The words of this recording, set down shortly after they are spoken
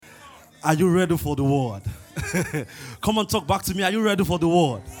Are you ready for the word? Come on, talk back to me. Are you ready for the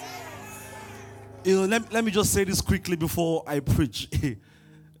word? Let me just say this quickly before I preach.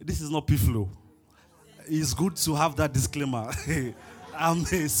 This is not P-Flow. It's good to have that disclaimer.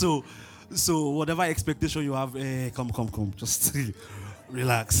 So whatever expectation you have, come. Just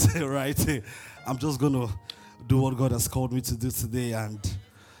relax, right? I'm just going to do what God has called me to do today, and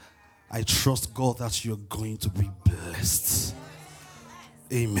I trust God that you're going to be blessed.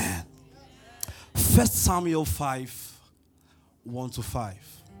 Amen. 1 Samuel 5, 1-5.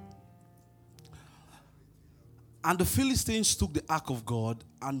 And the Philistines took the ark of God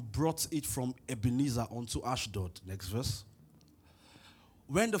and brought it from Ebenezer unto Ashdod. Next verse.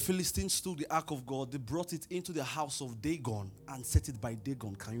 When the Philistines took the ark of God, they brought it into the house of Dagon and set it by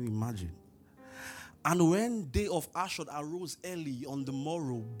Dagon. Can you imagine? And when they of Ashdod arose early on the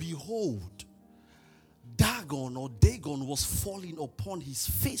morrow, behold, Dagon was falling upon his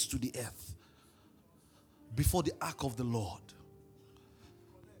face to the earth before the ark of the Lord.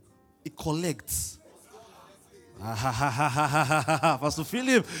 It collects. Pastor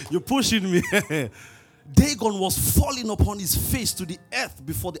Philip, you're pushing me. Dagon was falling upon his face to the earth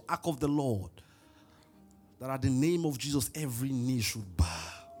before the ark of the Lord. That at the name of Jesus, every knee should bow.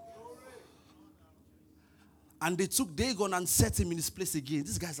 And they took Dagon and set him in his place again.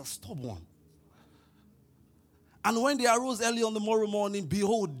 These guys are stubborn. And when they arose early on the morrow morning,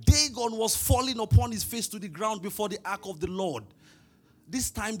 behold, Dagon was falling upon his face to the ground before the ark of the Lord.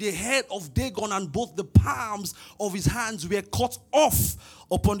 This time the head of Dagon and both the palms of his hands were cut off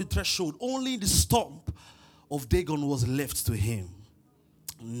upon the threshold. Only the stump of Dagon was left to him.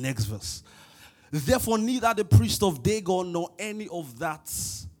 Next verse. Therefore neither the priest of Dagon nor any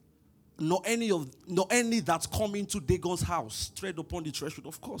that come into Dagon's house tread upon the threshold.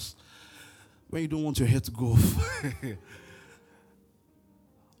 Of course, when you don't want your head to go off.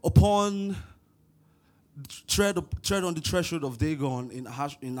 Tread on the threshold of Dagon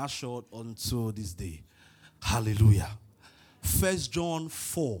in Ashdod until this day. Hallelujah. 1 John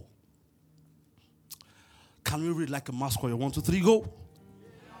 4. Can we read like a mass choir? 1, 2, 3, go.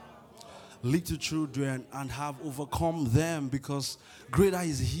 Little children, and have overcome them, because greater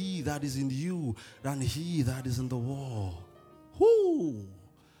is he that is in you than he that is in the world. Whoo!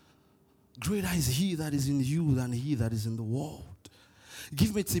 Greater is he that is in you than he that is in the world.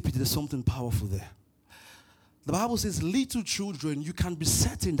 Give me a tip, there's something powerful there. The Bible says, little children, you can be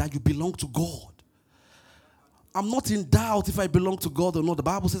certain that you belong to God. I'm not in doubt if I belong to God or not. The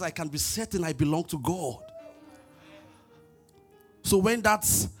Bible says I can be certain I belong to God. So when that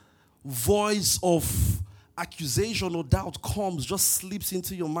voice of accusation or doubt comes, just slips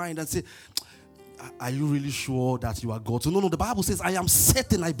into your mind and say, are you really sure that you are God? So no, the Bible says I am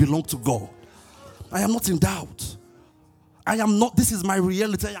certain I belong to God. I am not in doubt. I am not, this is my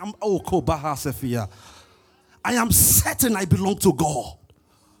reality. I am certain I belong to God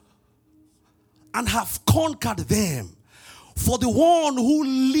and have conquered them. For the one who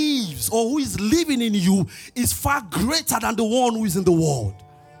lives or who is living in you is far greater than the one who is in the world.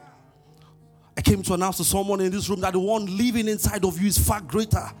 I came to announce to someone in this room that the one living inside of you is far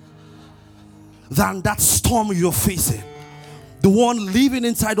greater than that storm you're facing. The one living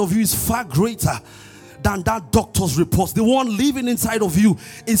inside of you is far greater than that doctor's report. The one living inside of you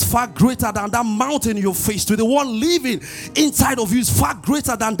is far greater than that mountain you're faced with. The one living inside of you is far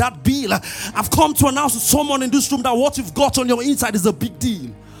greater than that bill. I've come to announce to someone in this room that what you've got on your inside is a big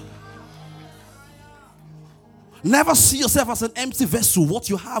deal. Never see yourself as an empty vessel. What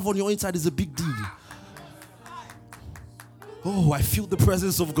you have on your inside is a big deal. Oh, I feel the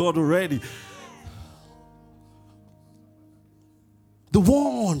presence of God already. The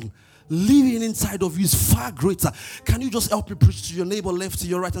one living inside of you is far greater. Can you just help me preach to your neighbor left to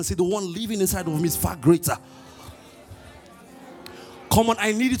your right and say, the one living inside of me is far greater? Come on,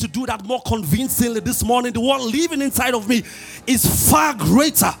 I need you to do that more convincingly this morning. The one living inside of me is far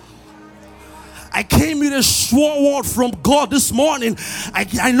greater. I came with a sure word from God this morning.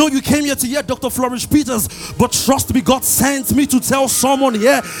 I know you came here to hear Dr. Flourish Peters, but trust me, God sent me to tell someone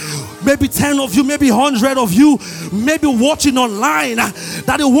here, maybe 10 of you, maybe 100 of you, maybe watching online,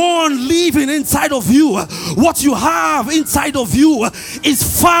 that the one living inside of you, what you have inside of you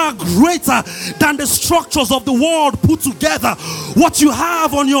is far greater than the structures of the world put together. What you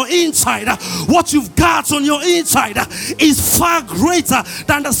have on your inside, what you've got on your inside is far greater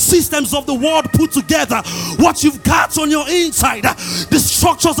than the systems of the world put together. What you've got on your inside, the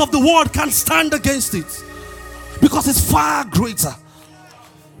structures of the world can't stand against it, because it's far greater,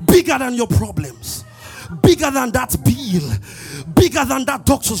 bigger than your problems, bigger than that bill, bigger than that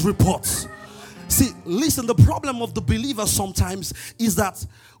doctor's report. See, listen, the problem of the believer sometimes is that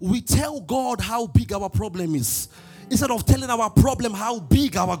we tell God how big our problem is instead of telling our problem how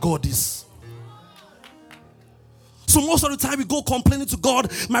big our God is. So most of the time we go complaining to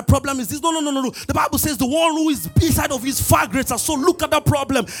God, my problem is this. No. The Bible says the one who is inside of you is far greater. So look at that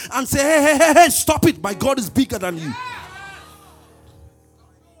problem and say, hey, stop it. My God is bigger than you.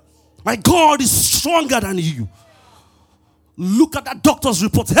 My God is stronger than you. Look at that doctor's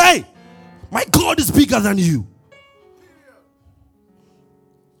report. Hey, my God is bigger than you.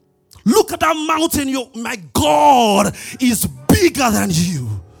 Look at that mountain. My God is bigger than you.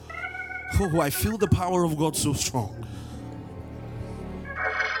 Oh, I feel the power of God so strong.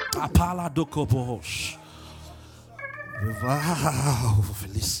 Wow,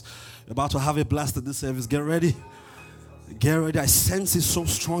 Felice. You're about to have a blast at this service. Get ready. Get ready. I sense it so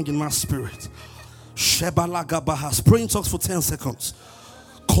strong in my spirit. Shebalagabahas. Pray in tongues for 10 seconds.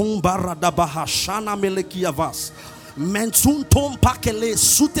 Kombaradabaha shana melekiyavas. Mentuntom pakele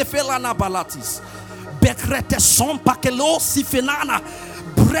sutefelana balatis. Bekrete son pakelo sifenana.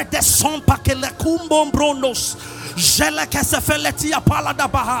 Brete son pakele kumbombronos. Jele kesefeletia palada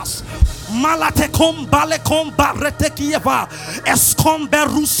bahas. Malate kombale kombarete kieva.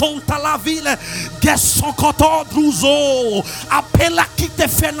 Eskomberu son talavile. Geson koto druzo. Apela kite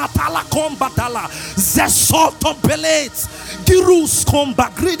fenatala kombatala. Zesoto belet. Girus komba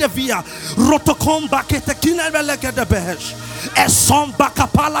gridevia. Rotokomba kete kinebeleke de behesh.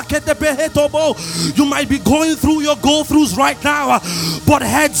 You might be going through your go-throughs right now, but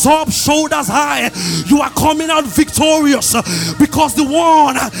heads up, shoulders high. You are coming out victorious because the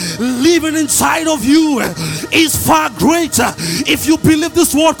one living inside of you is far greater. If you believe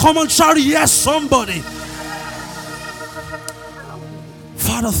this word, come on, shout yes, somebody.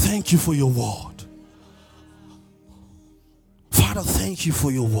 Father, thank you for your word. Father, thank you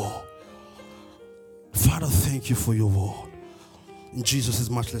for your word. Father, thank you for your word. In Jesus'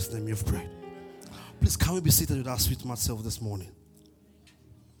 matchless name you've prayed. Please, can we be seated with our sweet myself this morning?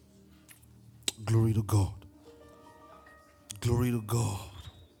 Glory to God. Glory to God.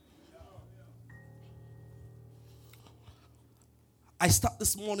 I start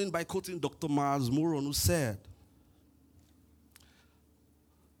this morning by quoting Dr. Miles Moron, who said,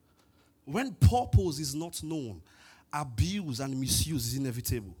 when purpose is not known, abuse and misuse is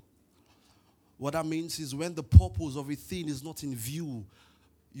inevitable. What that means is when the purpose of a thing is not in view,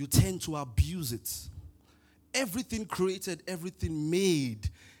 you tend to abuse it. Everything created, everything made,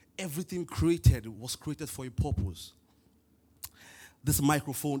 everything created was created for a purpose. This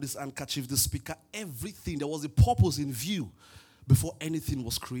microphone, this handkerchief, this speaker, everything, there was a purpose in view before anything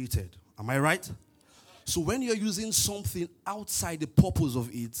was created. Am I right? So when you're using something outside the purpose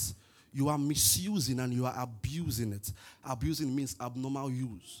of it, you are misusing and you are abusing it. Abusing means abnormal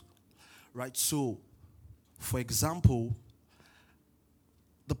use. Right, so, for example,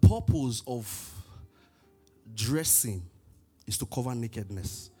 the purpose of dressing is to cover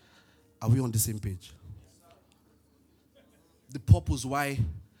nakedness. Are we on the same page? The purpose why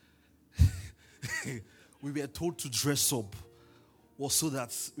we were told to dress up was so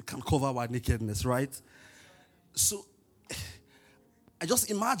that we can cover our nakedness, right? So, I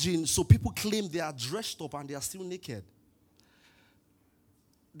just imagine, so people claim they are dressed up and they are still naked.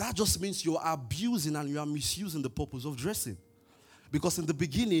 That just means you are abusing and you are misusing the purpose of dressing. Because in the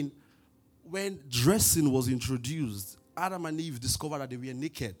beginning, when dressing was introduced, Adam and Eve discovered that they were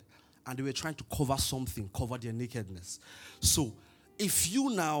naked and they were trying to cover something, cover their nakedness. So, if you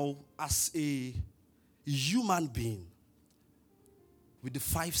now, as a human being with the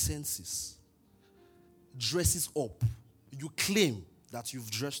 5 senses, dresses up, you claim that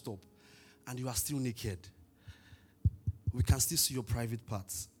you've dressed up and you are still naked, we can still see your private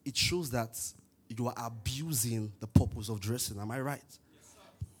parts. It shows that you are abusing the purpose of dressing. Am I right?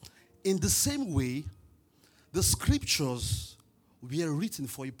 Yes, in the same way, the scriptures were written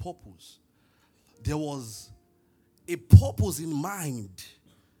for a purpose. There was a purpose in mind.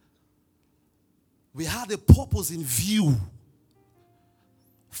 We had a purpose in view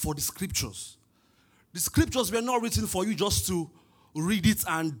for the scriptures. The scriptures were not written for you just to read it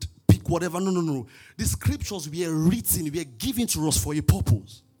and pick whatever. No. The scriptures were written, were given to us for a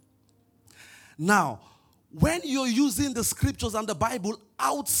purpose. Now, when you're using the scriptures and the Bible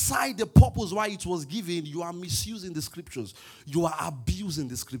outside the purpose why it was given, you are misusing the scriptures. You are abusing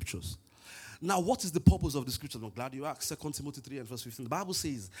the scriptures. Now, what is the purpose of the scripture? I'm glad you asked. 2 Timothy 3 and verse 15. The Bible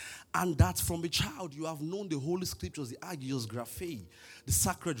says, and that from a child you have known the holy scriptures, the Agios Graphe, the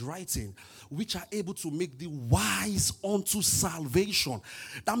sacred writing, which are able to make thee wise unto salvation.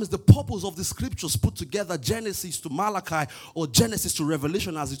 That means the purpose of the scriptures put together, Genesis to Malachi, or Genesis to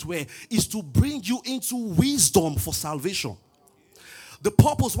Revelation as it were, is to bring you into wisdom for salvation. The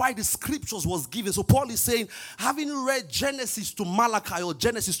purpose why the scriptures was given. So Paul is saying, having read Genesis to Malachi or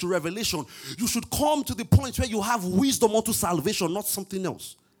Genesis to Revelation, you should come to the point where you have wisdom unto salvation, not something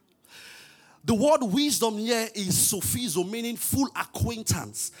else. The word wisdom here is sophizo, meaning full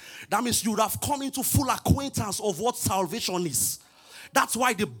acquaintance. That means you would have come into full acquaintance of what salvation is. That's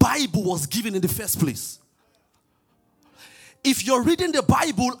why the Bible was given in the first place. If you're reading the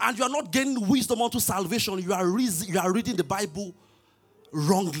Bible and you are not gaining wisdom unto salvation, you are reading the Bible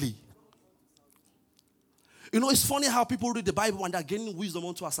wrongly. You know, it's funny how people read the Bible and they're gaining wisdom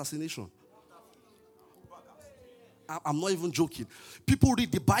onto assassination. I'm not even joking. People read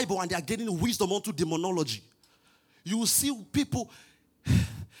the Bible and they're gaining wisdom onto demonology. You will see people,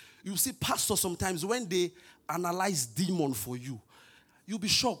 you will see pastors sometimes when they analyze demon for you, you'll be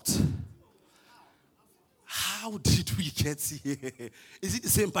shocked. How did we get here? Is it the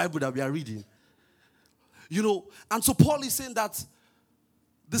same Bible that we are reading? You know, and so Paul is saying that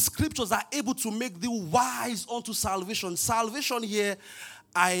the scriptures are able to make thee wise unto salvation. Salvation here,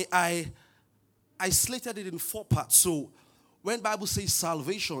 I slated it in 4 parts. So when the Bible says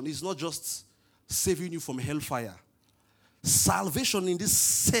salvation, it's not just saving you from hellfire. Salvation in this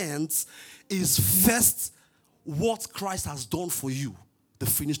sense is first what Christ has done for you, the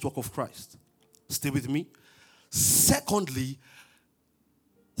finished work of Christ. Stay with me. Secondly,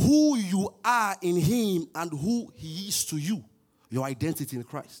 who you are in him and who he is to you. Your identity in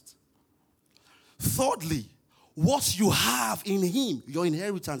Christ. Thirdly, what you have in him, your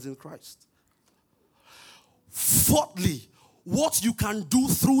inheritance in Christ. Fourthly, what you can do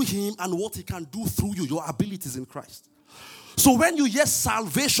through him and what he can do through you, your abilities in Christ. So when you hear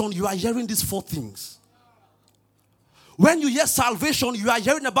salvation, you are hearing these 4 things. When you hear salvation, you are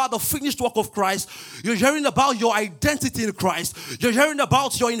hearing about the finished work of Christ. You're hearing about your identity in Christ. You're hearing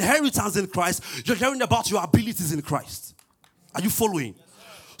about your inheritance in Christ. You're hearing about your abilities in Christ. Are you following?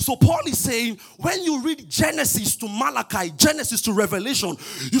 So Paul is saying, when you read Genesis to Malachi, Genesis to Revelation,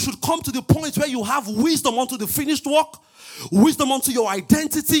 you should come to the point where you have wisdom unto the finished work, wisdom unto your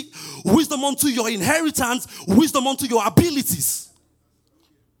identity, wisdom unto your inheritance, wisdom unto your abilities.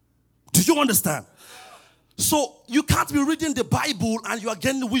 Do you understand? So you can't be reading the Bible and you are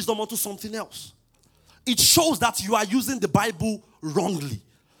getting wisdom unto something else. It shows that you are using the Bible wrongly.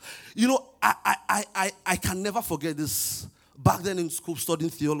 You know, I can never forget this. Back then in school,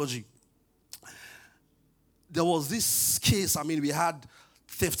 studying theology, there was this case. I mean, we had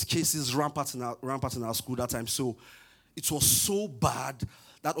theft cases rampant in our school that time. So it was so bad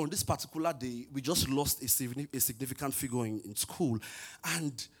that on this particular day, we just lost a significant figure in school.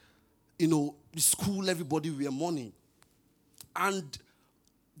 And, you know, the school, everybody were mourning. And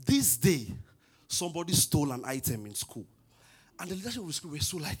this day, somebody stole an item in school. And the leadership of the school were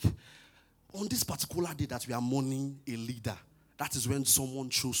so like, on this particular day that we are mourning a leader, that is when someone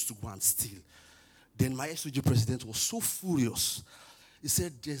chose to go and steal. Then my SOG president was so furious. He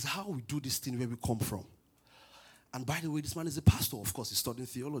said, there's how we do this thing where we come from. And by the way, this man is a pastor. Of course, he's studying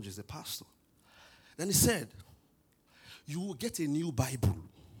theology. He's a pastor. Then he said, you will get a new Bible.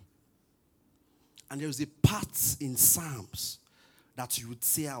 And there is a part in Psalms that you would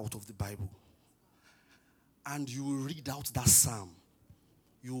say out of the Bible. And you will read out that Psalm.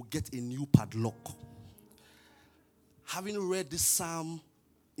 You will get a new padlock. Having read this psalm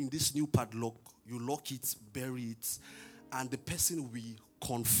in this new padlock, you lock it, bury it, and the person will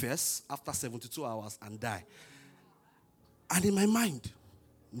confess after 72 hours and die. And in my mind,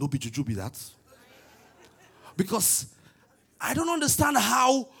 no be juju be that. Because I don't understand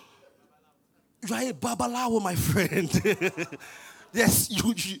how you are a babalawo, my friend. Yes,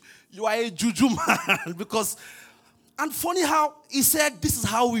 you are a juju man. Because, and funny how he said, this is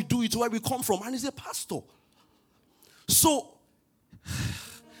how we do it, where we come from. And he's a pastor. So,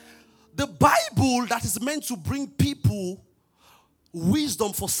 the Bible that is meant to bring people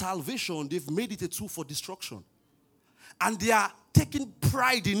wisdom for salvation, they've made it a tool for destruction. And they are taking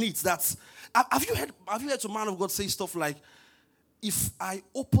pride in it. Have you heard some man of God say stuff like, if I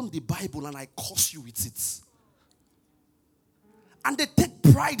open the Bible and I curse you with it? And they take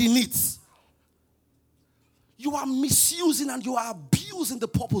pride in it. You are misusing and you are abusing the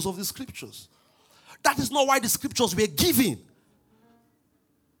purpose of the scriptures. That is not why the scriptures were given.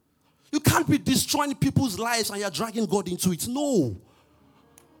 You can't be destroying people's lives and you're dragging God into it. No.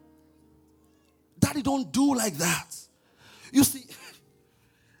 Daddy don't do like that. You see,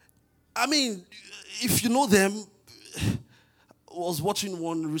 I mean, if you know them, I was watching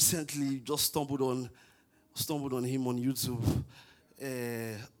one recently, just stumbled on him on YouTube,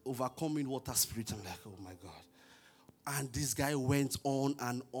 overcoming water spirit. I'm like, oh my God. And this guy went on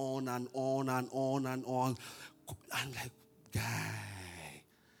and on and on and on and on. I'm like, guy,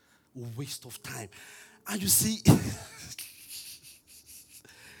 waste of time. And you see,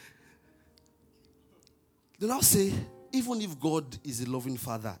 they now say, even if God is a loving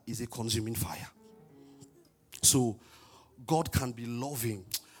father, he's a consuming fire. So God can be loving,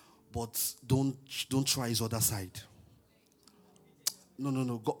 but don't try his other side.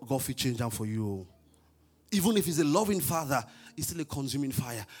 No. God will change that for you. Even if he's a loving father, he's still a consuming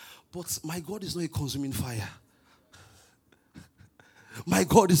fire. But my God is not a consuming fire. My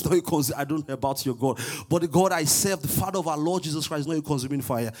God is not a consuming. I don't know about your God. But the God I serve, the Father of our Lord Jesus Christ, is not a consuming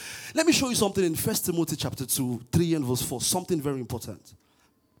fire. Let me show you something in 1 Timothy chapter 2, 3 and verse 4. Something very important.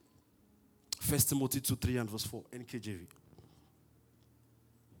 1 Timothy 2, 3 and verse 4. NKJV.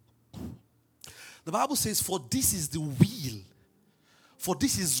 The Bible says, for this is the will. For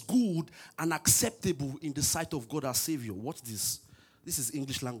this is good and acceptable in the sight of God our Savior. What's this? This is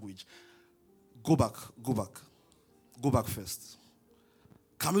English language. Go back first.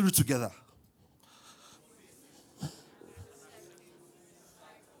 Can we read together?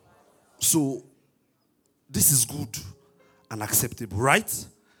 So, this is good and acceptable, right?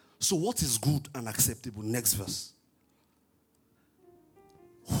 So, what is good and acceptable? Next verse.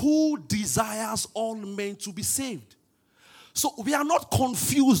 Who desires all men to be saved? So, we are not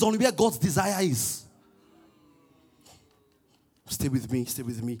confused on where God's desire is. Stay with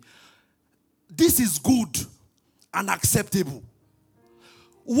me. This is good and acceptable.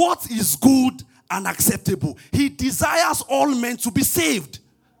 What is good and acceptable? He desires all men to be saved.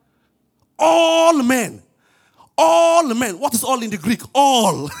 All men. All men. What is all in the Greek?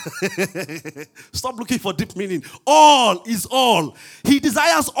 All. Stop looking for deep meaning. All is all. He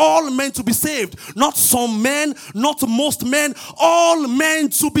desires all men to be saved. Not some men, not most men. All men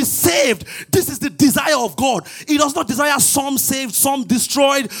to be saved. This is the desire of God. He does not desire some saved, some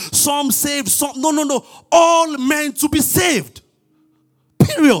destroyed, some saved, some... No. All men to be saved.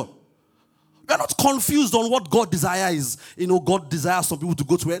 Period. We are not confused on what God's desire is. God desires some people to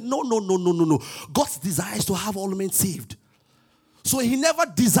go to where. No. God's desire is to have all men saved. So he never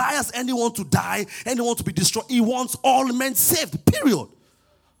desires anyone to die, anyone to be destroyed. He wants all men saved. Period.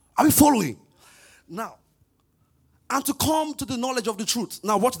 Are we following? Now, and to come to the knowledge of the truth.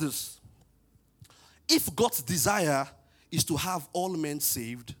 Now, watch this. If God's desire is to have all men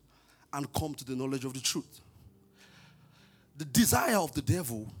saved and come to the knowledge of the truth, the desire of the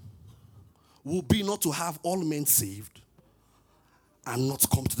devil will be not to have all men saved and not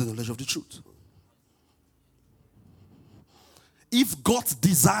come to the knowledge of the truth. If God's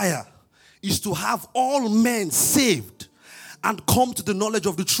desire is to have all men saved and come to the knowledge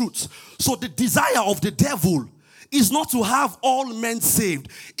of the truth, so the desire of the devil is not to have all men saved.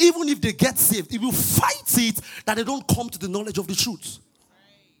 Even if they get saved, he will fight it that they don't come to the knowledge of the truth.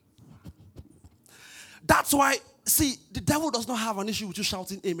 That's why, see, the devil does not have an issue with you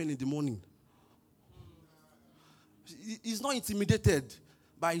shouting amen in the morning. He's not intimidated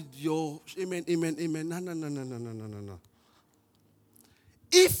by your amen. No.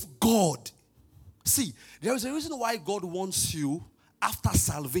 If God, see, there is a reason why God wants you, after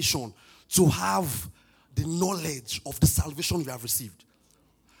salvation, to have the knowledge of the salvation you have received.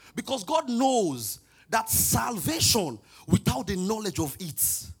 Because God knows that salvation without the knowledge of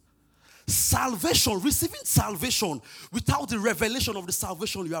it, receiving salvation without the revelation of the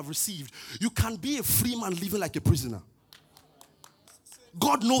salvation you have received, you can be a free man living like a prisoner.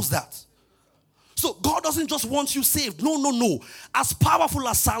 God knows that. So God doesn't just want you saved. No. As powerful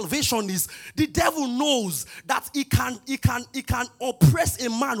as salvation is, the devil knows that he can oppress a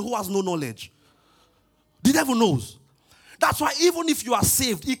man who has no knowledge. The devil knows. That's why even if you are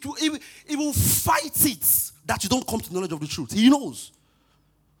saved, he will fight it that you don't come to the knowledge of the truth. He knows.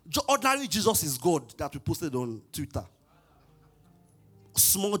 Ordinary Jesus is God that we posted on Twitter.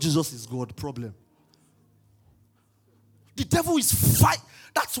 Small Jesus is God. Problem. The devil is fight.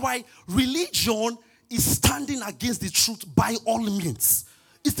 That's why religion is standing against the truth by all means.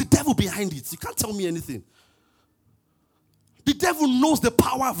 It's the devil behind it. You can't tell me anything. The devil knows the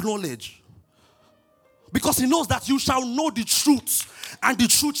power of knowledge. Because he knows that you shall know the truth and the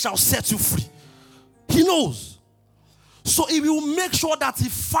truth shall set you free. He knows. So he will make sure that he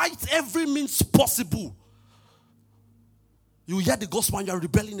fights every means possible. You hear the gospel and you are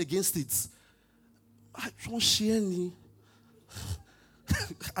rebelling against it. I don't share any.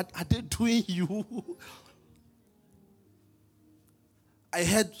 Are they doing you? I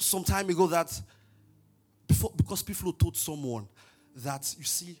heard some time ago that because people told someone that, you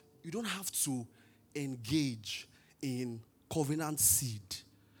see, you don't have to engage in covenant seed.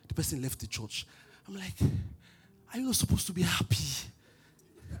 The person left the church. I'm like, are you not supposed to be happy?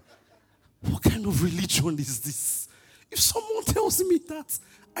 What kind of religion is this? If someone tells me that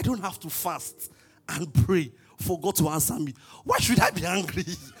I don't have to fast and pray for God to answer me, why should I be angry?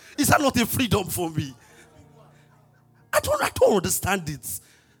 Is that not a freedom for me? I don't understand it.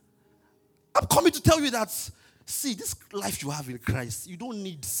 I'm coming to tell you that, see, this life you have in Christ, you don't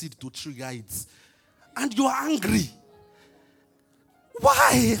need seed to trigger it. And you are angry.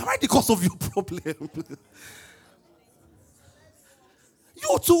 Why? Am I the cause of your problem?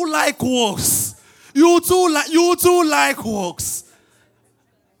 You too like works. You too like works.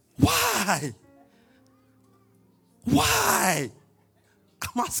 Why? Why?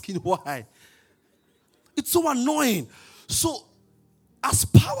 I'm asking why. It's so annoying. So, as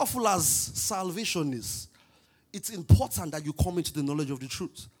powerful as salvation is, it's important that you come into the knowledge of the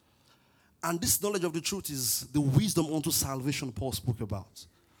truth. And this knowledge of the truth is the wisdom unto salvation Paul spoke about.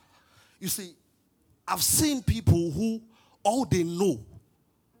 You see, I've seen people who all they know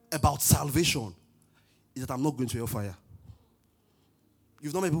about salvation is that I'm not going to hellfire.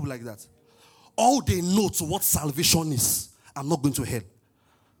 You've not met people like that. All they know to what salvation is, I'm not going to hell.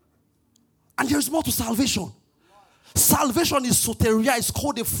 And there is more to salvation. Salvation is soteria. It's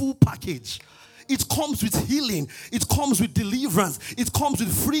called a full package. It comes with healing. It comes with deliverance. It comes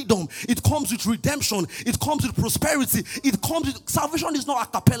with freedom. It comes with redemption. It comes with prosperity. It comes with... Salvation is not a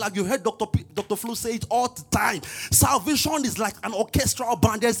cappella. You heard Dr. Flo say it all the time. Salvation is like an orchestral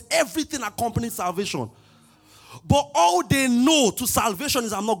band. There's everything accompanying salvation. But all they know to salvation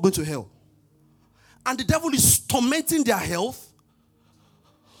is, I'm not going to hell. And the devil is tormenting their health,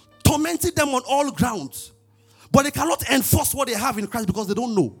 tormenting them on all grounds. But they cannot enforce what they have in Christ because they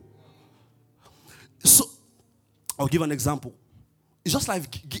don't know. So, I'll give an example. It's just like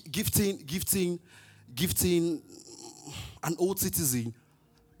gifting an old citizen,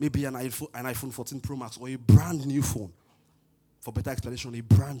 maybe an iPhone 14 Pro Max or a brand new phone. For better explanation, a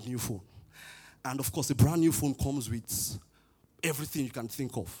brand new phone. And of course, a brand new phone comes with everything you can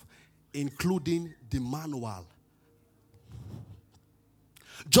think of, including the manual.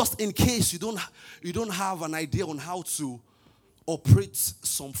 Just in case you don't have an idea on how to operate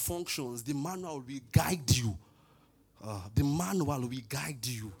some functions, the manual will guide you. The manual will guide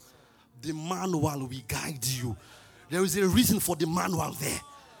you. The manual will guide you. There is a reason for the manual there.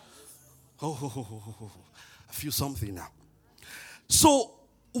 I feel something now. So,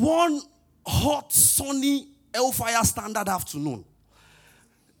 one hot, sunny, hellfire standard afternoon,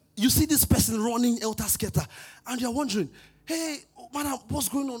 you see this person running helter skelter, and you're wondering, hey, madam, what's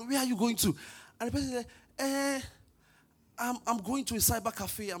going on? Where are you going to? And the person says, I'm going to a cyber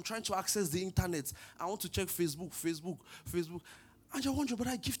cafe. I'm trying to access the internet. I want to check Facebook. And you're wondering, but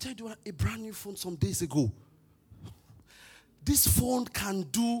I gifted you a brand new phone some days ago. This phone can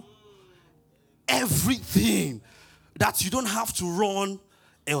do everything that you don't have to run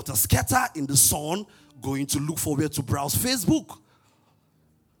helter skelter in the sun, going to look for where to browse Facebook.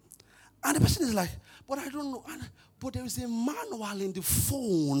 And the person is like, but I don't know. But there is a manual in the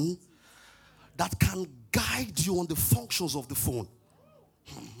phone that can guide you on the functions of the phone.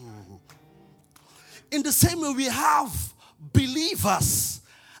 In the same way, we have believers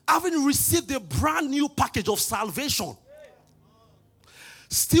having received the brand new package of salvation,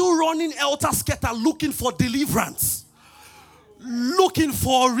 still running helter skelter, looking for deliverance, looking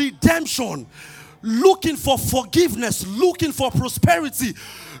for redemption, looking for forgiveness, looking for prosperity,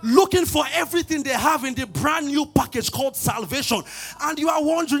 looking for everything they have in the brand new package called salvation. And you are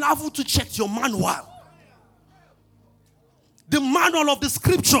wondering, have you to check your manual? The manual of the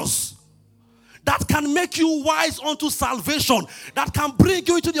scriptures that can make you wise unto salvation, that can bring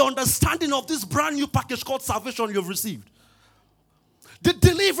you into the understanding of this brand new package called salvation you've received. The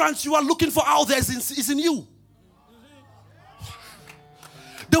deliverance you are looking for out there is in you.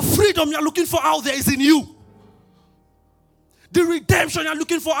 The freedom you are looking for out there is in you. The redemption you are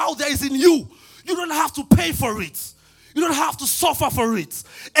looking for out there is in you. You don't have to pay for it. You don't have to suffer for it.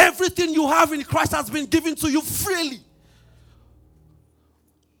 Everything you have in Christ has been given to you freely.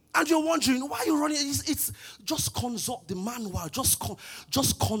 And you're wondering, why are you running? It's just consult the manual. Just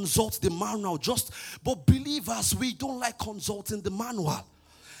consult the manual. But believers, we don't like consulting the manual.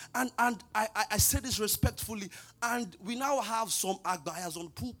 And I say this respectfully. And we now have some agbaias on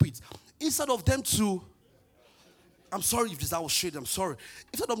pulpits. Instead of them to, I'm sorry if this I was shade, I'm sorry.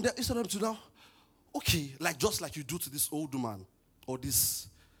 Instead of them to now, okay, just like you do to this old man. or this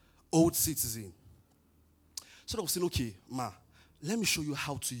old citizen. So I was saying, okay, ma, let me show you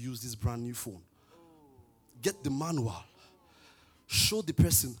how to use this brand new phone. Get the manual. Show the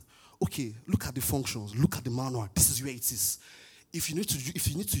person, okay, look at the functions, look at the manual. This is where it is. If you need to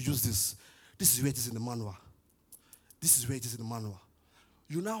use this is where it is in the manual. This is where it is in the manual.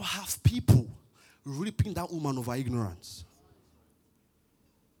 You now have people ripping that woman over ignorance.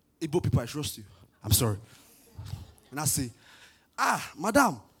 Igbo people, I trust you. I'm sorry. And I say,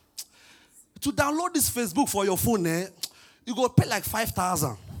 madam, to download this Facebook for your phone, you go pay like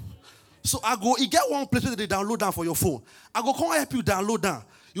 5,000. So you get one place where they download that for your phone. I go come help you download that.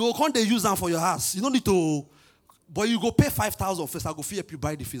 You go come they use that for your house. You don't need to, but you go pay 5,000 first. I go help you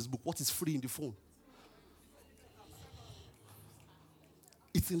buy the Facebook. What is free in the phone?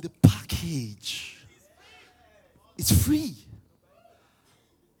 It's in the package. It's free.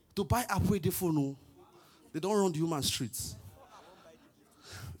 To buy app with the phone, they don't run the human streets.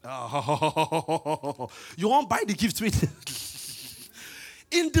 You won't buy the gift with it.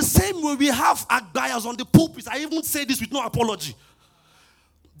 In the same way, we have agbayas on the pulpit. I even say this with no apology.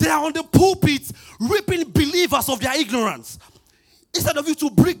 They are on the pulpit ripping believers of their ignorance. Instead of you to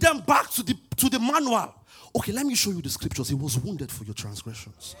bring them back to the manual. Okay, let me show you the scriptures. He was wounded for your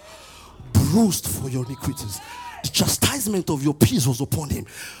transgressions, bruised for your iniquities. The chastisement of your peace was upon him.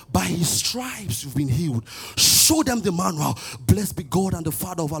 By his stripes you've been healed. Show them the manual. Blessed be God and the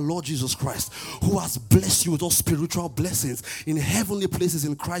Father of our Lord Jesus Christ, who has blessed you with all spiritual blessings in heavenly places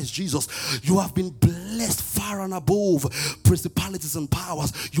in Christ Jesus. You have been blessed far and above principalities and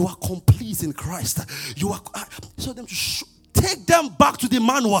powers. You are complete in Christ. So them to take them back to the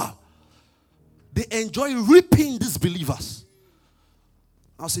manual. They enjoy ripping these believers.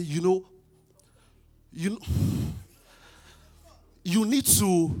 I'll say, you need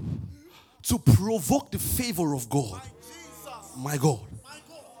to provoke the favor of God. My God.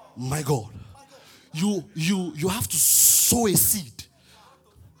 My God. You have to sow a seed.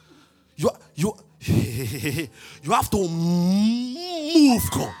 You have to move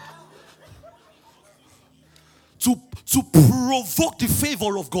God. To provoke the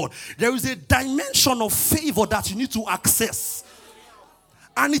favor of God. There is a dimension of favor that you need to access.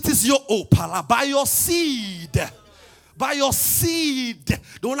 And it is by your seed. By your seed.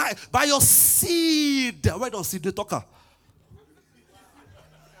 By your seed. Where don't seed the talker?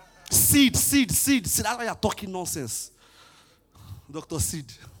 Seed. That's why you're talking nonsense. Dr.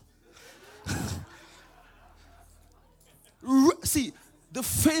 Seed. See, the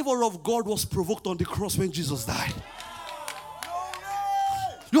favor of God was provoked on the cross when Jesus died.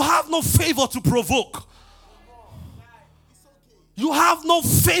 You have no favor to provoke. You have no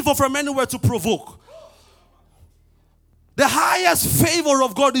favor from anywhere to provoke. The highest favor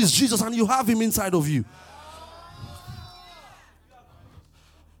of God is Jesus, and you have him inside of you.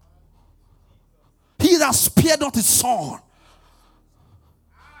 He that spared not his son,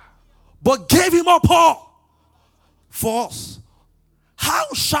 but gave him up all for us. How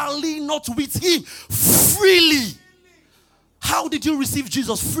shall he not with him freely? How did you receive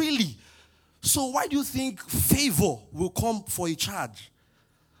Jesus? Freely. So why do you think favor will come for a charge?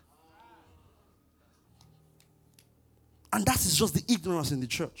 And that is just the ignorance in the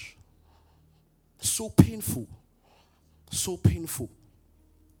church. So painful. So painful.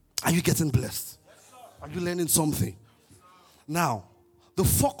 Are you getting blessed? Are you learning something? Now, the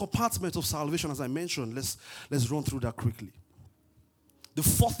 4 compartments of salvation, as I mentioned, let's run through that quickly. The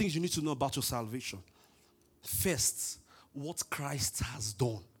 4 things you need to know about your salvation. First, what Christ has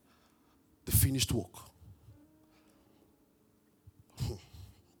done. The finished work.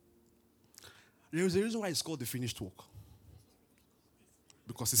 There is a reason why it's called the finished work.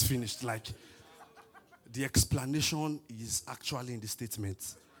 Because it's finished. Like, the explanation is actually in the statement.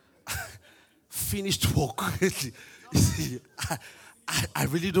 Finished work. I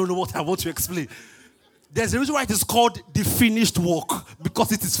really don't know what I want to explain. There's a reason why it is called the finished work.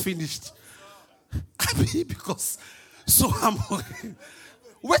 Because it is finished. I mean, because... So I'm...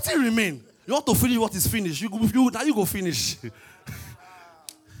 What will remain? You want to finish what is finished. Now you go finish.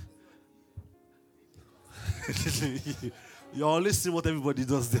 You always see what everybody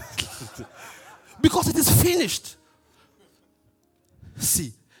does there. Because it is finished.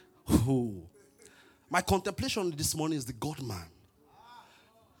 See. My contemplation this morning is the Godman.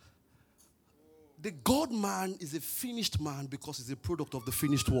 The Godman is a finished man because he's a product of the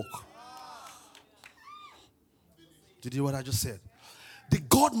finished work. Did you hear what I just said? The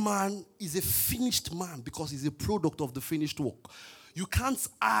God-man is a finished man because he's a product of the finished work. You can't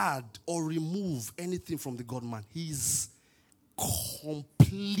add or remove anything from the God-man. He's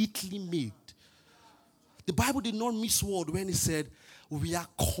completely made. The Bible did not miss word when it said we are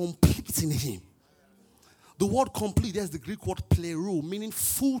complete in him. The word complete, there's the Greek word plero, meaning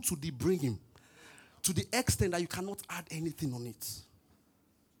full to the brim, to the extent that you cannot add anything on it.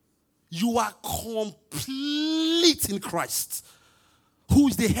 You are complete in Christ, who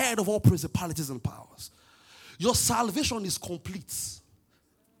is the head of all principalities and powers. Your salvation is complete.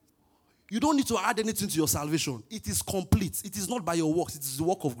 You don't need to add anything to your salvation. It is complete. It is not by your works. It is the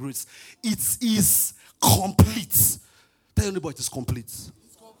work of grace. It is complete. Tell anybody it is complete.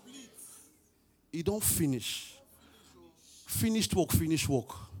 It's complete. You don't finish. Finished work, finished work.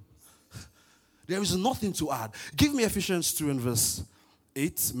 There is nothing to add. Give me Ephesians 2 and verse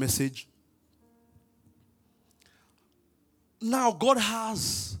 8, message. Now God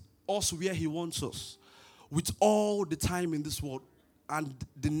has us where he wants us, with all the time in this world, and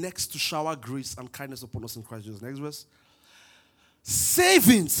the next to shower grace and kindness upon us in Christ Jesus. Next verse.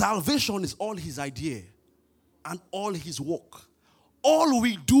 Saving, salvation is all his idea and all his work. All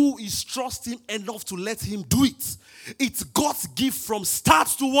we do is trust him enough to let him do it. It's God's gift from start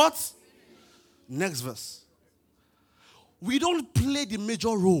to what? Next verse. We don't play the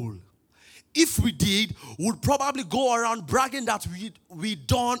major role. If we did, we'd probably go around bragging that we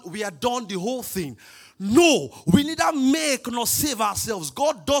are done the whole thing. No, we neither make nor save ourselves.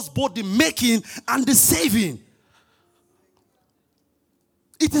 God does both the making and the saving.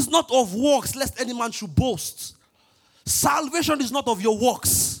 It is not of works, lest any man should boast. Salvation is not of your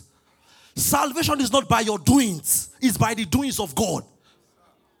works. Salvation is not by your doings. It's by the doings of God.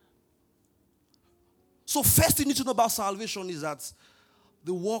 So first you need to know about salvation is that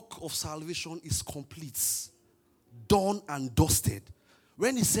the work of salvation is complete, done and dusted.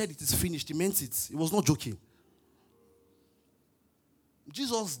 When he said it is finished, he meant it. He was not joking.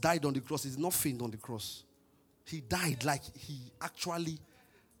 Jesus died on the cross. He did not faint on the cross. He died like he actually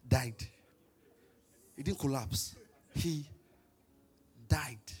died. He didn't collapse. He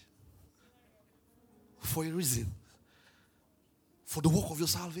died for a reason. For the work of your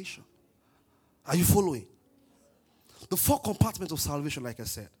salvation. Are you following? The 4 compartments of salvation, like I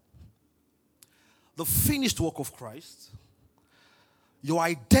said. The finished work of Christ. Your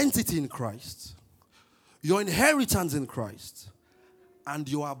identity in Christ. Your inheritance in Christ. And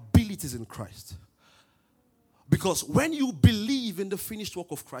your abilities in Christ. Because when you believe in the finished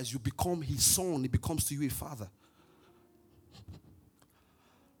work of Christ, you become his son. He becomes to you a father.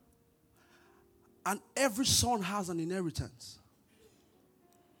 And every son has an inheritance.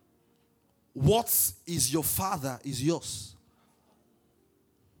 What is your father is yours.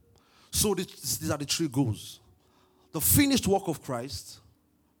 So these are the 3 goals. The finished work of Christ.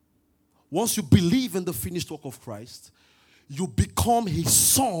 Once you believe in the finished work of Christ, you become his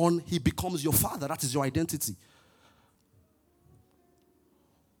son, he becomes your father. That is your identity.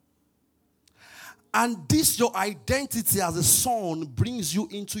 And this, your identity as a son, brings you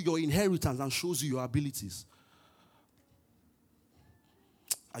into your inheritance and shows you your abilities.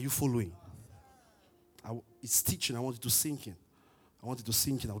 Are you following? It's teaching. I want you to sink in.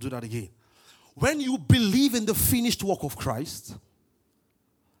 I'll do that again. When you believe in the finished work of Christ,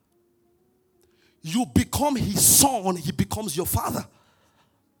 you become his son, he becomes your father.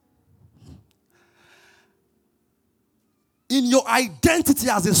 In your identity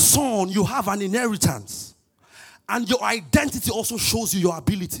as a son, you have an inheritance. And your identity also shows you your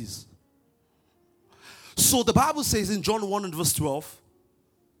abilities. So the Bible says in John 1 and verse 12,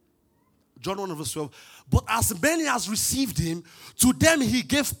 but as many as received him, to them he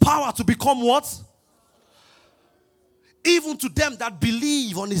gave power to become what? Even to them that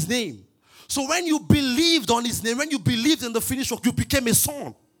believe on his name. So when you believed on his name, when you believed in the finished work, you became a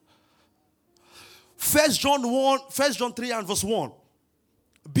son. 1 John 3 and verse 1.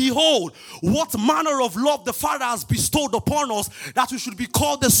 Behold, what manner of love the Father has bestowed upon us, that we should be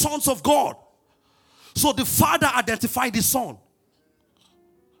called the sons of God. So the Father identified his son.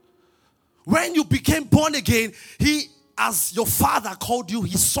 When you became born again, he, as your father, called you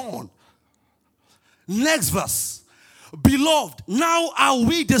his son. Next verse. Beloved, now are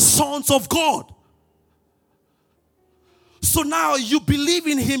we the sons of God. So now you believe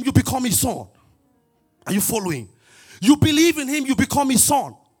in him, you become his son. Are you following? You believe in him, you become his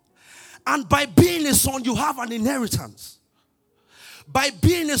son. And by being a son, you have an inheritance. By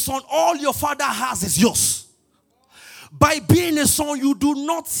being a son, all your father has is yours. By being a son, you do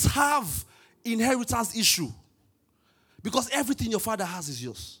not have inheritance issue. Because everything your father has is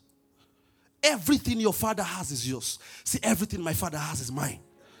yours. Everything your father has is yours. See, everything my father has is mine.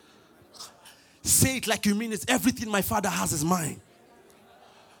 Say it like you mean it. Everything my father has is mine.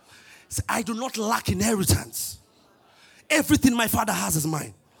 Say, I do not lack inheritance. Everything my father has is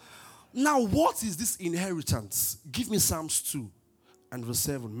mine. Now, what is this inheritance? Give me Psalms 2 and verse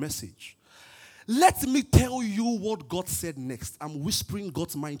 7, message. Let me tell you what God said next. I'm whispering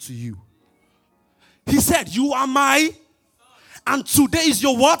God's mind to you. He said, you are my, and today is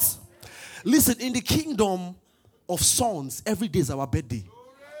your what? Listen, in the kingdom of sons, every day is our birthday.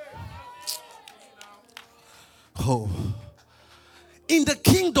 Oh. In the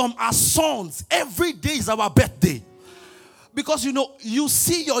kingdom as sons, every day is our birthday. Because you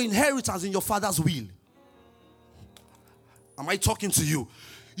see your inheritance in your father's will. Am I talking to you?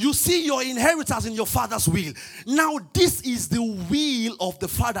 You see your inheritance in your father's will. Now this is the will of the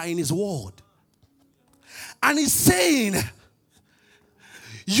Father in his word. And he's saying,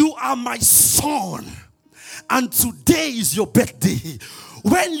 you are my son, and today is your birthday.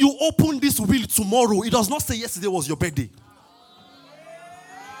 When you open this will tomorrow, it does not say yesterday was your birthday.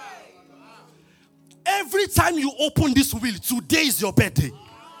 Every time you open this will, today is your birthday.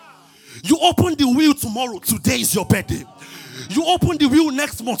 You open the will tomorrow, today is your birthday. You open the will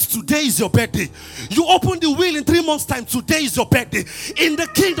next month, today is your birthday. You open the will in 3 months' time, today is your birthday. In the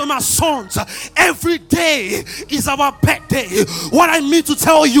kingdom as sons, every day is our birthday. What I mean to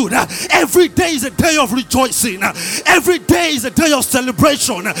tell you, that every day is a day of rejoicing. Every day is a day of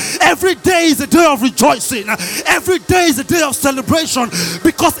celebration. Every day is a day of rejoicing. Every day is a day of celebration,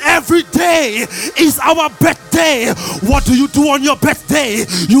 because every day is our birthday. What do you do on your birthday?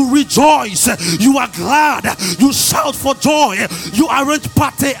 You rejoice. You are glad. You shout for joy. You arrange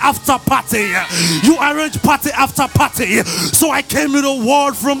party after party. You arrange party after party. So I came with a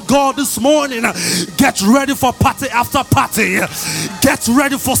word from God this morning. Get ready for party after party. Get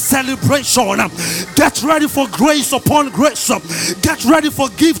ready for celebration. Get ready for grace upon grace. Get ready for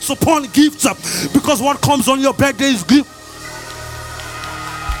gifts upon gifts. Because what comes on your birthday is gift.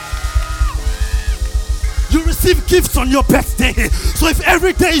 You receive gifts on your birthday. So if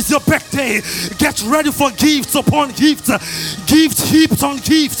every day is your birthday, get ready for gifts upon gifts. Gifts heaped on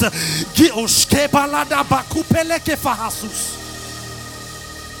gifts.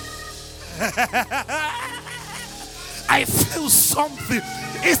 I feel something.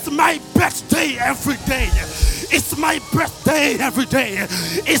 It's my birthday every day. It's my birthday every day.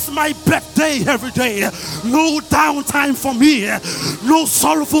 It's my birthday every day. No downtime for me. No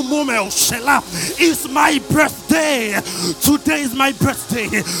sorrowful moment. It's my birthday. Today is my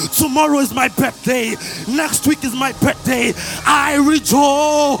birthday. Tomorrow is my birthday. Next week is my birthday. I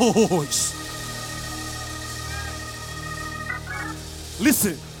rejoice.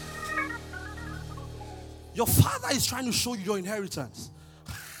 Listen. Your father is trying to show you your inheritance.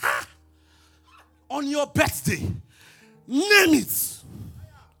 On your birthday, name it.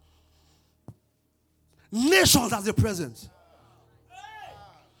 Nations as a present.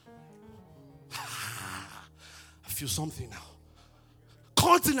 I feel something now.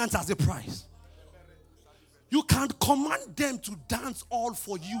 Continents as a prize. You can't command them to dance all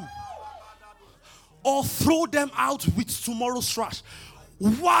for you, or throw them out with tomorrow's trash.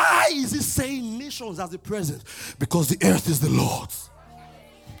 Why is it saying nations as a present? Because the earth is the Lord's,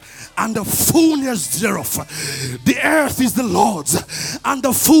 and the fullness thereof. The earth is the Lord's, and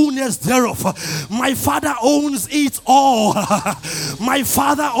the fullness thereof. My Father owns it all. My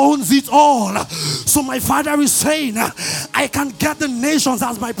Father owns it all. So my Father is saying, I can get the nations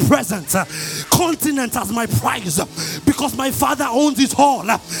as my present, continents as my prize, because my Father owns it all.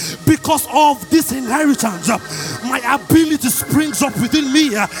 Because of this inheritance, my ability springs up within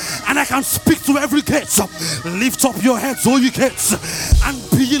me, and I can speak to every gate. Lift up your heads, all you gates, and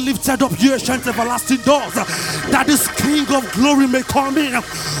be ye lifted up, ye ancient everlasting doors, that this King of glory may come in.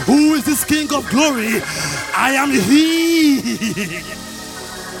 Who is this King of glory? I am He.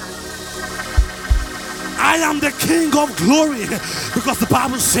 I am the King of glory, because the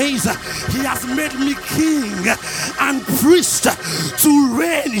Bible says He has made me king and priest to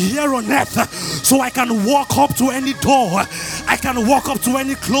reign here on earth. So I can walk up to any door. I can walk up to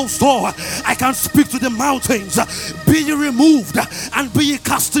any closed door. I can speak to the mountains, be ye removed and be ye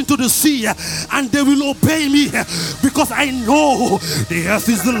cast into the sea, and they will obey me, because I know the earth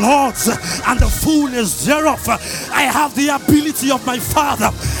is the Lord's and the fullness thereof. I have the ability of my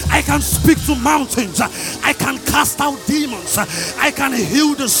Father. I can speak to mountains. I can cast out demons. I can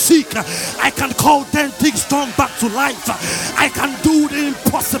heal the sick. I can call dead things turn back to life. I can do the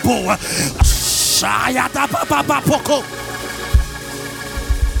impossible.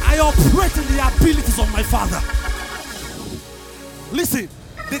 I operate in the abilities of my Father. Listen,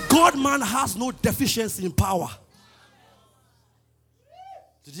 the Godman has no deficiency in power.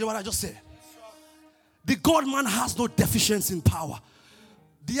 Did you hear what I just said? The Godman has no deficiency in power.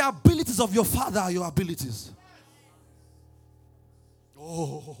 The abilities of your Father are your abilities.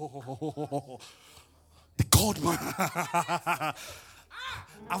 Oh, the Godman.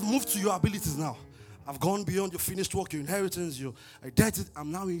 I've moved to your abilities now. I've gone beyond your finished work, your inheritance, your identity.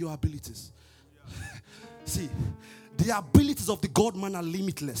 I'm now in your abilities. See, the abilities of the God-man are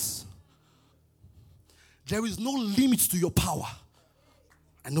limitless. There is no limit to your power.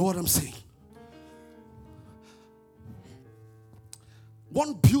 I know what I'm saying.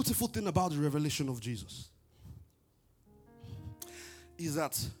 One beautiful thing about the revelation of Jesus is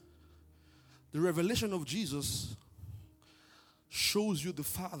that the revelation of Jesus shows you the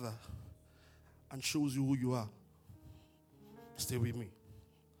Father and shows you who you are. Stay with me.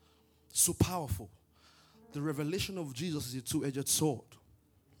 So powerful. The revelation of Jesus is a two-edged sword.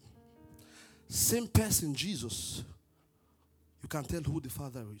 Same person, Jesus, you can tell who the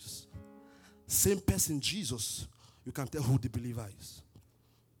Father is. Same person, Jesus, you can tell who the believer is.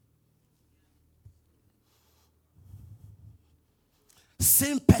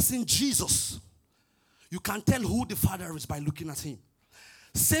 Same person, Jesus, you can tell who the Father is by looking at him.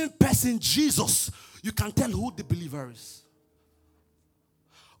 Same person, Jesus, you can tell who the believer is.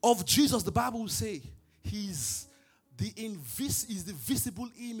 Of Jesus, the Bible will say, he's the visible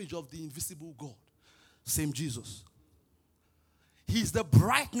image of the invisible God. Same Jesus. He's the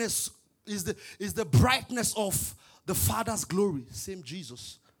brightness, is the brightness of the Father's glory. Same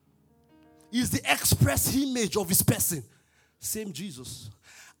Jesus. He's the express image of his person. Same Jesus.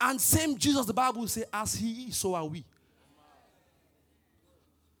 And same Jesus, the Bible will say, as he is, so are we.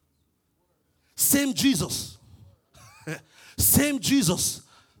 Same Jesus. Same Jesus.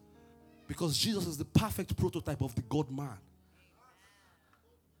 Because Jesus is the perfect prototype of the God-man.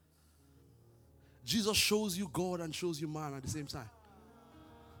 Jesus shows you God and shows you man at the same time.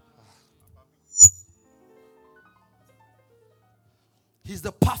 He's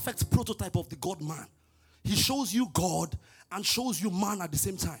the perfect prototype of the God-man. He shows you God and shows you man at the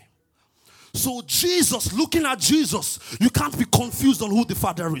same time. So Jesus, looking at Jesus, you can't be confused on who the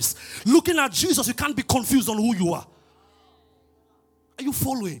Father is. Looking at Jesus, you can't be confused on who you are. Are you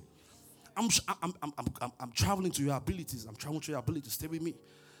following? I'm traveling to your abilities. I'm traveling to your abilities. Stay with me.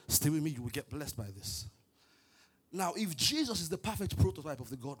 Stay with me. You will get blessed by this. Now, if Jesus is the perfect prototype of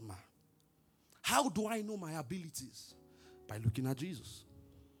the God-man, how do I know my abilities? By looking at Jesus.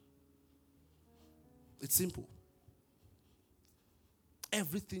 It's simple.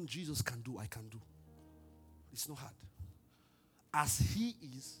 Everything Jesus can do, I can do. It's not hard. As he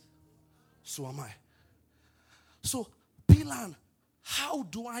is, so am I. So, Pilan, how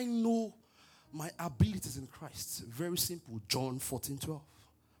do I know my abilities in Christ? Very simple. John 14:12.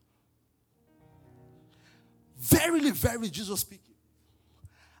 Verily, verily, Jesus speaking.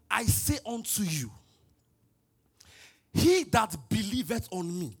 I say unto you, he that believeth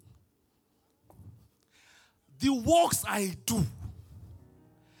on me, the works I do,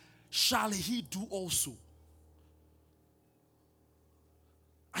 shall he do also.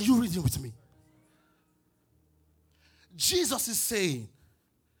 Are you reading with me? Jesus is saying,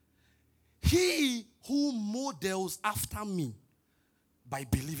 he who models after me by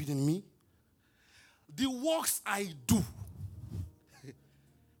believing in me, the works I do,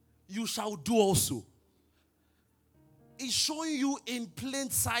 you shall do also. He's showing you in plain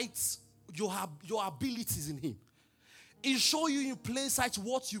sight your abilities in him. He'll show you in plain sight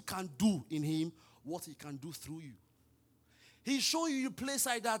what you can do in him, what he can do through you. He'll show you in plain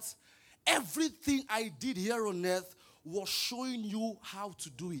sight that everything I did here on earth was showing you how to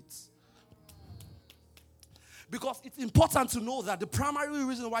do it. Because it's important to know that the primary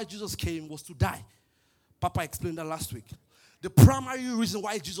reason why Jesus came was to die. Papa explained that last week. The primary reason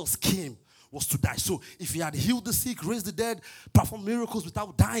why Jesus came was to die. So if he had healed the sick, raised the dead, performed miracles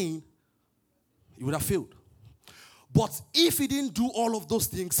without dying, he would have failed. But if he didn't do all of those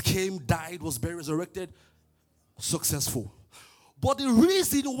things, came, died, was buried, resurrected, successful. But the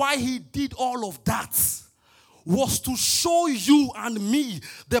reason why he did all of that was to show you and me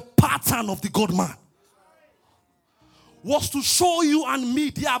the pattern of the God-man. Was to show you and me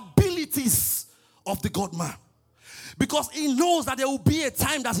the abilities of the God-man. Because he knows that there will be a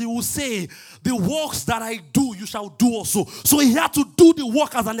time that he will say, the works that I do, you shall do also. So he had to do the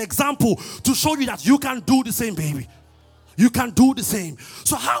work as an example to show you that you can do the same, baby. You can do the same.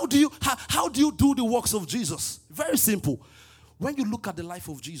 So how do you do the works of Jesus? Very simple. When you look at the life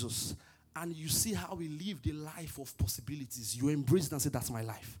of Jesus and you see how he lived a life of possibilities, you embrace it and say, that's my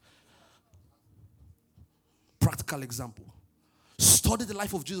life. Practical example. Study the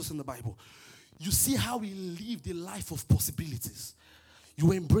life of Jesus in the Bible. You see how he lived a life of possibilities.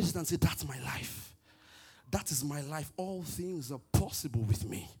 You embrace it and say, that's my life. That is my life. All things are possible with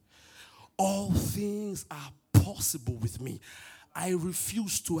me. All things are possible with me. I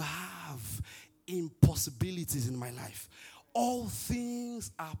refuse to have impossibilities in my life. All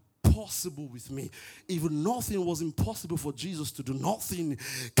things are possible with me. If nothing was impossible for Jesus to do, nothing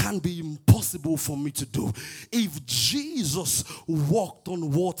can be impossible for me to do. If Jesus walked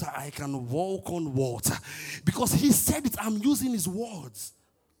on water, I can walk on water. Because he said it, I'm using his words.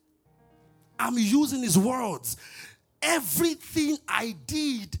 I'm using his words. Everything I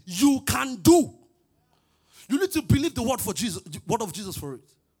did, you can do. You need to believe the word for Jesus, the word of Jesus for it.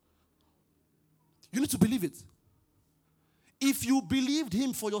 You need to believe it. If you believed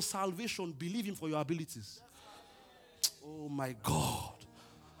him for your salvation, believe him for your abilities. Oh my God.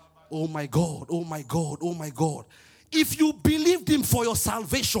 Oh my God. Oh my God. Oh my God. If you believed him for your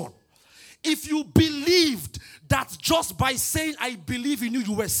salvation, if you believed that just by saying I believe in you,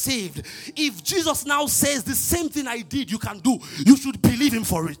 you were saved. If Jesus now says the same thing I did, you can do, you should believe him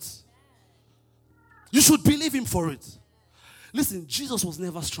for it. You should believe him for it. Listen, Jesus was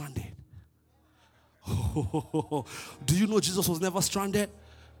never stranded. Do you know Jesus was never stranded?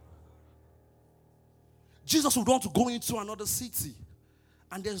 Jesus would want to go into another city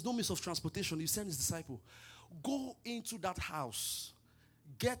and there's no means of transportation. He sent his disciple, go into that house,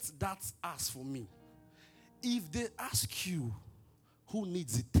 get that ass for me. If they ask you who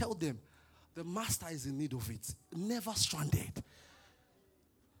needs it, tell them the master is in need of it. Never stranded.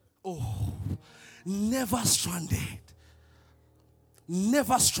 Oh, never stranded.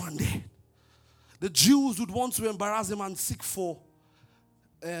 Never stranded. The Jews would want to embarrass him and seek for,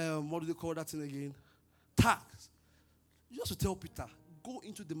 what do they call that thing again? Tax. You have to tell Peter, go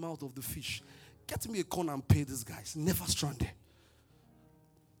into the mouth of the fish. Get me a corn and pay these guys. Never stranded.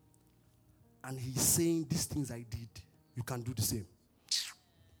 And he's saying, these things I did, you can do the same.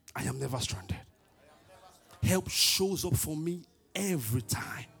 I am never stranded. Help shows up for me every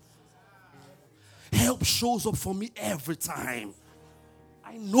time. Help shows up for me every time.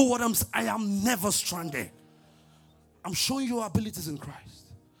 I know what I'm saying. I am never stranded. I'm showing you abilities in Christ.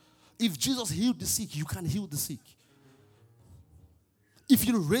 If Jesus healed the sick, you can heal the sick. If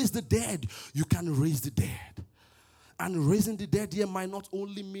you raise the dead, you can raise the dead. And raising the dead here might not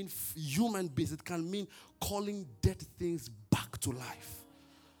only mean human beings, it can mean calling dead things back to life.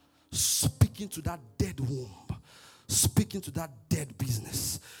 Speaking to that dead womb. Speaking to that dead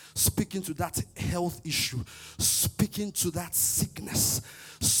business. Speaking to that health issue. Speaking to that sickness.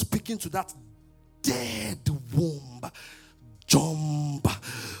 Speaking to that dead womb. Jump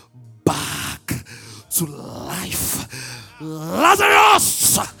back to life.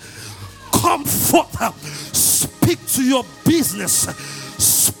 Lazarus, come forth. Speak to your business.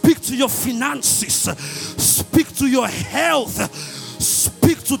 Speak to your finances. Speak to your health.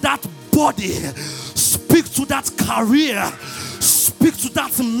 Speak to that body. Speak to that career. Speak to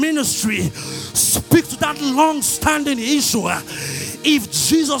that ministry. Speak to that long-standing issue. If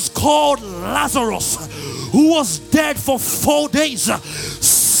Jesus called Lazarus, who was dead for 4 days,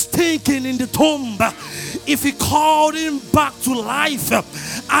 stinking in the tomb, if he called him back to life,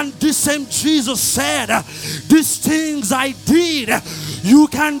 and this same Jesus said, these things I did, you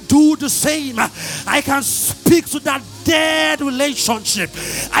can do the same. I can speak to that dead relationship.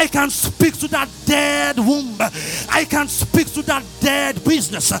 I can speak to that dead womb. I can speak to that dead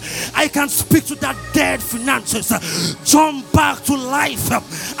business. I can speak to that dead finances. Jump back to life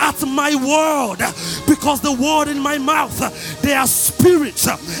at my word, because the word in my mouth, they are spirits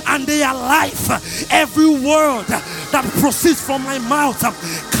and they are life. Every word that proceeds from my mouth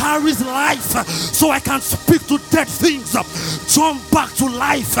carries life, so I can speak to dead things. Jump back to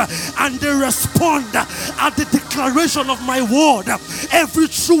life and they respond at the declaration of my word. Every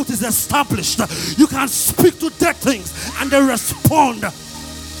truth is established. You can speak to dead things and they respond,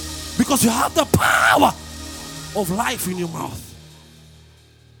 because you have the power of life in your mouth.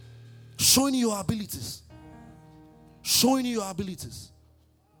 Showing you your abilities. Showing you your abilities.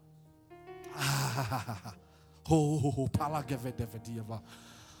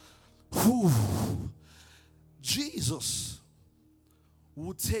 Jesus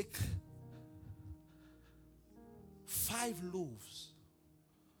would take 5 loaves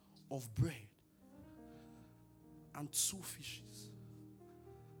of bread and 2 fishes,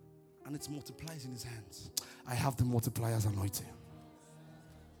 and it multiplies in his hands. I have the multiplier's anointing.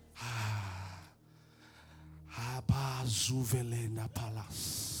 Zuvelena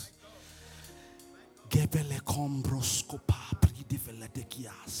Palas. Gebele Combroskopa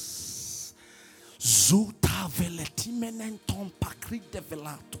Pridiveletikias. Zuta Veletimenenton Pacri de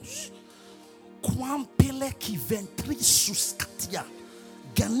Velatos. Quampele ki ventrisus katia.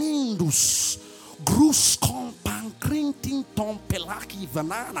 Ganindus. Grus compancrintin ton pelaki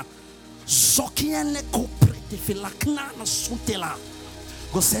vanana. Sokiene copri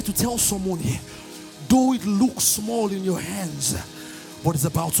God said to tell someone here, though it looks small in your hands, but it's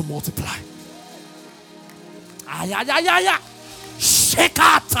about to multiply.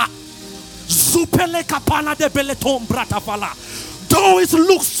 Shekata. Though it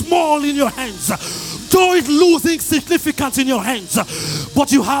looks small in your hands, though it looks insignificant in your hands,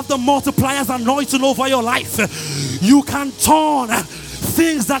 but you have the multiplier's anointing over your life. You can turn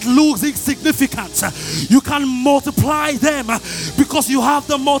things that look insignificant, you can multiply them because you have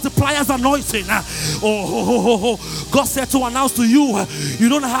the multiplier's anointing. God said to announce to you, you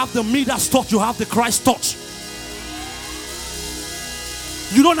don't have the Midas touch, you have the Christ touch.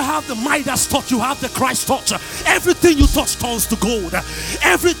 You don't have the Midas touch, you have the Christ touch. Everything you touch turns to gold.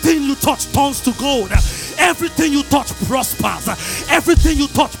 Everything you touch turns to gold. Everything you touch prospers. Everything you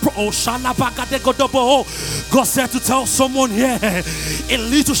touch God said to tell someone here, a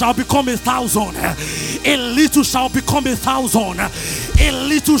little shall become 1,000. A little shall become 1,000. A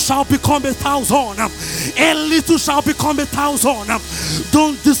little shall become 1,000. A little shall become 1,000.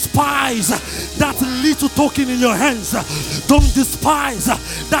 Don't despise that little token in your hands. Don't despise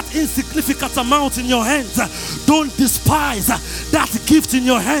that insignificant amount in your hands. Don't despise that gift in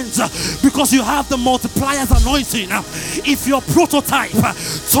your hands, because you have the multiplier's anointing. If your prototype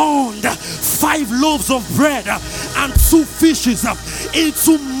turned 5 loaves of bread and 2 fishes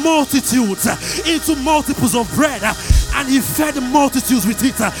into multitudes, into multiples of bread, and he fed multitudes with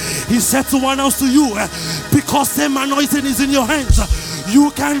it, he said to announce to you, because same anointing is in your hands,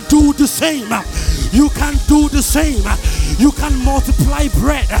 you can do the same. You can do the same. You can multiply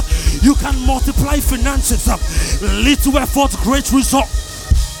bread. You can multiply finances. Little effort, great result.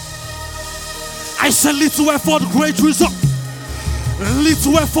 I said little effort, great result.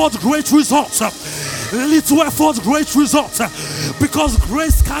 Little effort, great result. Little effort, great result. Because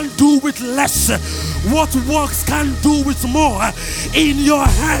grace can do with less what works can do with more. In your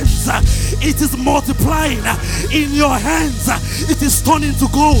hands it is multiplying. In your hands it is turning to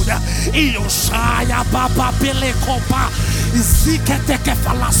gold. In your shaya baba bele kopa zikete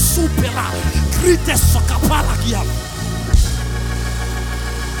kefala supela grite sokapala kia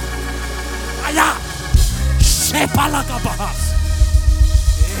aya shepala kabahas.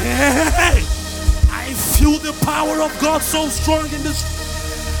 Hey, I feel the power of God so strong in this.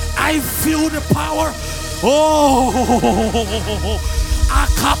 I feel the power.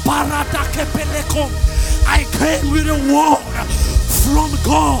 I came with a word from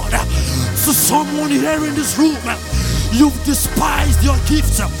God to someone here in this room. You've despised your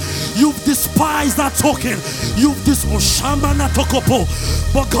gift. You've despised that token. You've Oshamana Tokopo.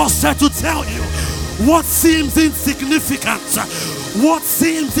 But God said to tell you, what seems insignificant, what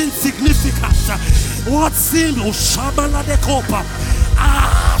seems insignificant, what seems Oshamana de Kopa,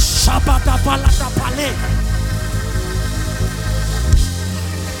 Shabata Balata Pale.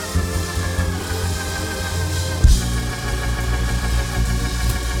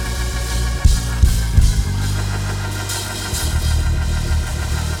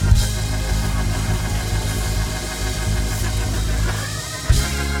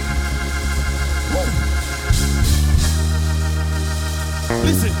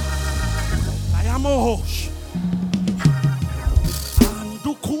 Listen, I am a host.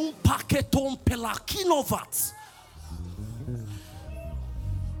 Andukum paketon pelakinovat.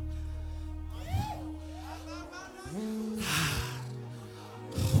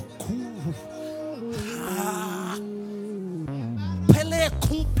 Pele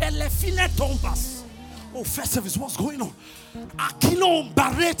kumpele filetombas. Oh, first service, what's going on? Akino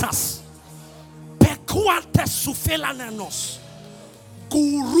baretas. Pekuante sufelanenos.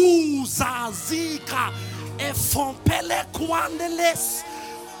 Guru zazika efompele kuandeles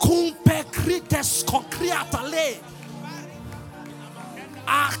kumpe krites konkriatale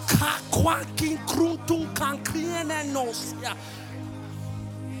akakwankin kruntun kankriene nosia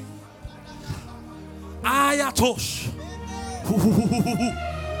ayatosh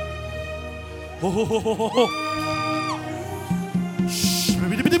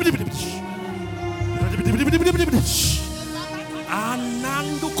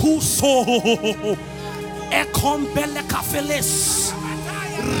Anandu kuso ekombele kafeles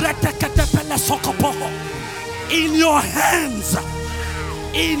retekete pele sokopo. In your hands,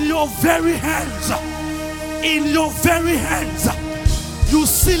 in your very hands, in your very hands, you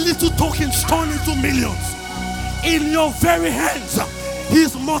see little tokens turn into millions. In your very hands,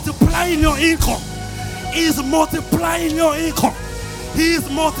 he's multiplying your income. He's multiplying your income. He's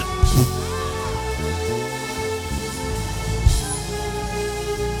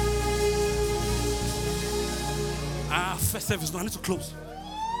first service, no, I need to close.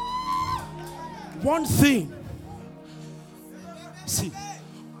 One thing See,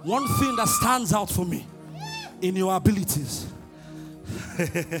 one thing that stands out for me in your abilities.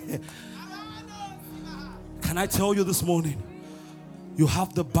 Can I tell you this morning? You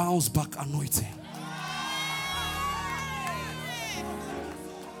have the bounce back anointing.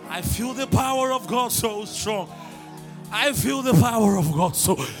 I feel the power of God so strong. I feel the power of God.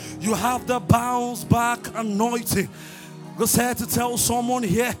 So you have the bounce back anointing. God said to tell someone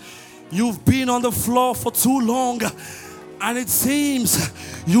here, you've been on the floor for too long, and it seems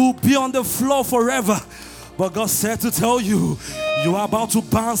you'll be on the floor forever. But God said to tell you, you are about to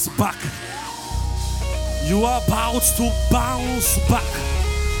bounce back. You are about to bounce back.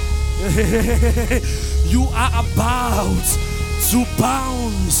 You are about to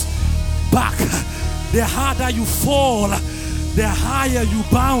bounce back. The harder you fall, the higher you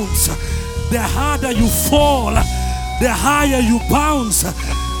bounce. The harder you fall, the higher you bounce.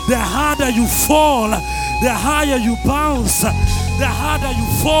 The harder you fall, the higher you bounce. The harder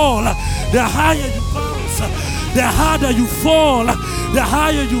you fall, the higher you bounce. The harder you fall, the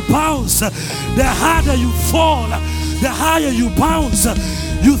higher you bounce. The harder you fall, the higher you bounce.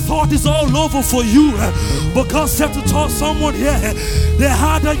 You thought it's all over for you, but God said to tell someone here, the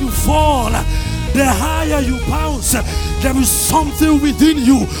harder you fall, the higher you bounce. There is something within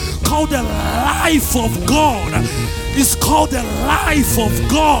you called the life of God. It's called the life of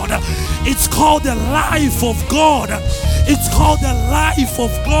God. It's called the life of God. It's called the life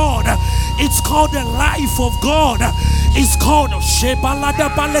of God. It's called the life of God. It's called the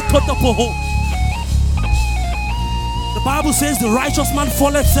Bible says the righteous man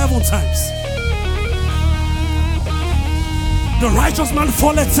falleth 7 times. The righteous man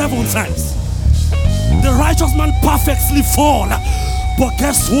falleth 7 times. The righteous man perfectly fall. But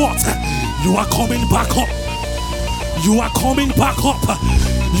guess what? You are coming back up. You are coming back up.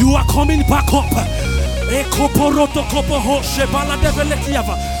 You are coming back up.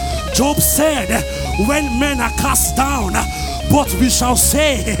 Job said, when men are cast down, but we shall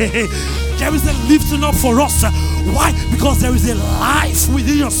say, there is a lifting up for us. Why? Because there is a life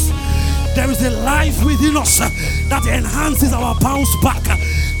within us. There is a life within us that enhances our bounce back.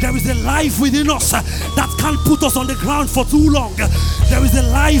 There is a life within us that can't put us on the ground for too long. There is a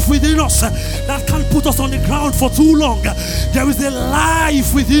life within us that can't put us on the ground for too long. There is a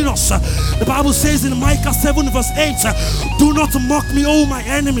life within us. The Bible says in Micah 7 verse 8, do not mock me, O my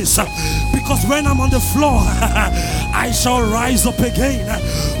enemies, because when I'm on the floor, I shall rise up again.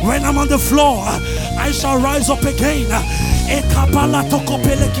 When I'm on the floor, I shall rise up again.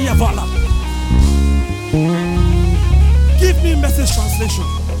 Give me Message translation.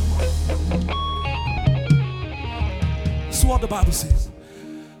 This is what the Bible says.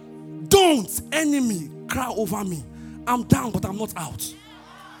 Don't, enemy, cry over me. I'm down, but I'm not out.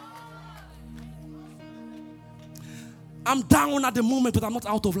 I'm down at the moment, but I'm not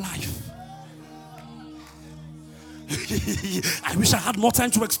out of life. I wish I had more time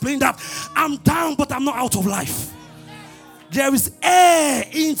to explain that. I'm down, but I'm not out of life. There is air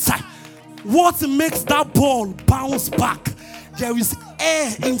inside. What makes that ball bounce back? There is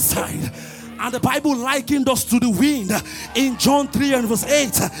air inside. And the Bible likened us to the wind in John 3 and verse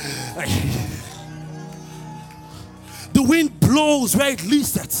 8. The wind blows where it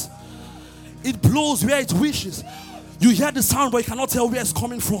listeth. It blows where it wishes. You hear the sound, but you cannot tell where it's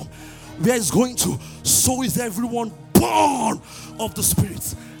coming from, where it's going to. So is everyone born of the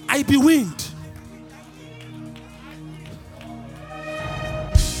Spirit. I be wind.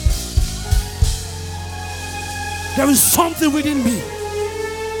 There is something within me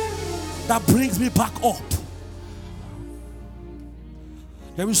that brings me back up.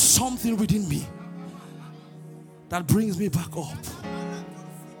 There is something within me that brings me back up.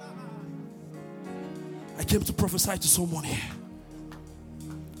 I came to prophesy to someone here.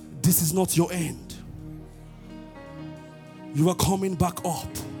 This is not your end. You are coming back up.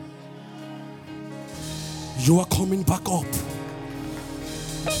 You are coming back up.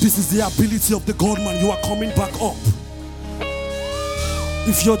 This is the ability of the Godman. You are coming back up.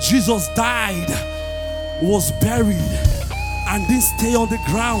 If your Jesus died, was buried, and didn't stay on the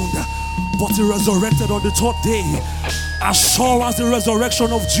ground, but he resurrected on the 3rd day, as sure as the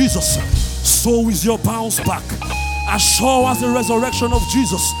resurrection of Jesus, so is your bounce back. As sure as the resurrection of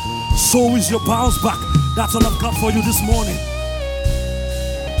Jesus, so is your bounce back. That's all I've got for you this morning.